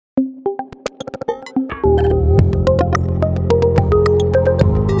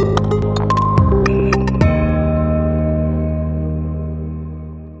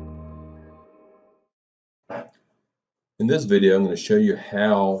this video, I'm going to show you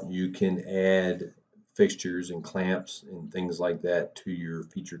how you can add fixtures and clamps and things like that to your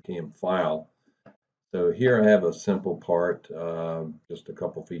FeatureCAM file. So here I have a simple part, just a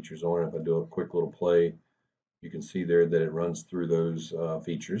couple features on it. If I do a quick little play, you can see there that it runs through those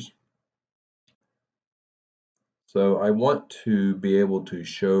features. So I want to be able to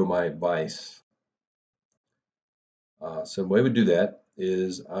show my vise. So the way we do that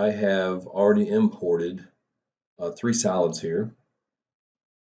is I have already imported 3 solids here.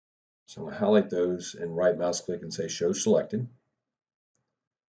 So I'm going to highlight those and right mouse click and say show selected.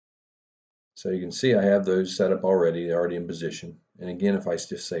 So you can see I have those set up already, they're already in position. And again, if I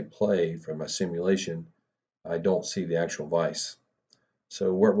just say play from my simulation, I don't see the actual vise.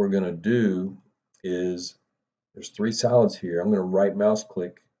 So what we're going to do is there's 3 solids here. I'm going to right mouse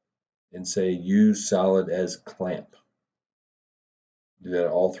click and say use solid as clamp. Do that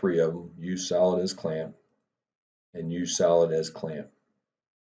all 3 of them. Use solid as clamp and use solid as clamp.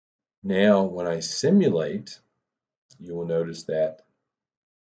 Now when I simulate, you will notice that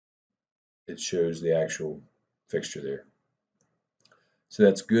it shows the actual fixture there. So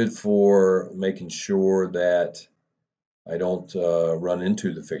that's good for making sure that I don't run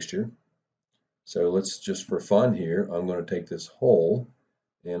into the fixture. So let's just for fun here, I'm going to take this hole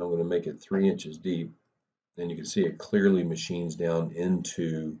and I'm going to make it 3 inches deep. And you can see it clearly machines down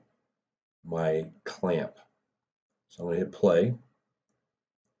into my clamp. So I'm going to hit play.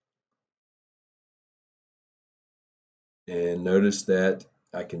 And notice that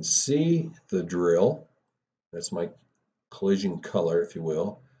I can see the drill. That's my collision color, if you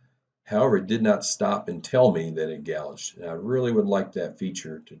will. However, it did not stop and tell me that it gouged. And I really would like that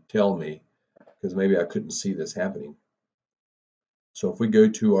feature to tell me, because maybe I couldn't see this happening. So if we go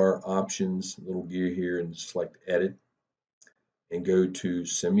to our options, little gear here, and select edit, and go to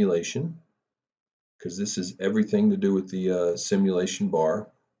simulation, because this is everything to do with the simulation bar.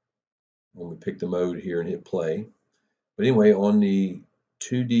 When we pick the mode here and hit play. But anyway, on the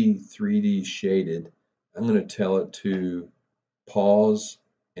 2D, 3D shaded, I'm going to tell it to pause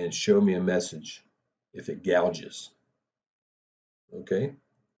and show me a message if it gouges. Okay,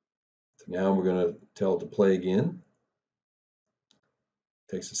 so now we're going to tell it to play again.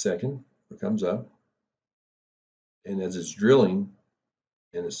 Takes a second, it comes up, and as it's drilling,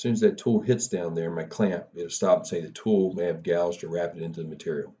 and as soon as that tool hits down there, my clamp, it'll stop and say the tool may have gouged or wrapped it into the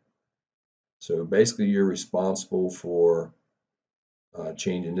material. So basically, you're responsible for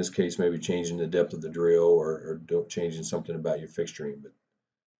changing, in this case, maybe changing the depth of the drill or changing something about your fixturing. But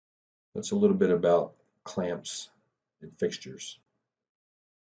that's a little bit about clamps and fixtures.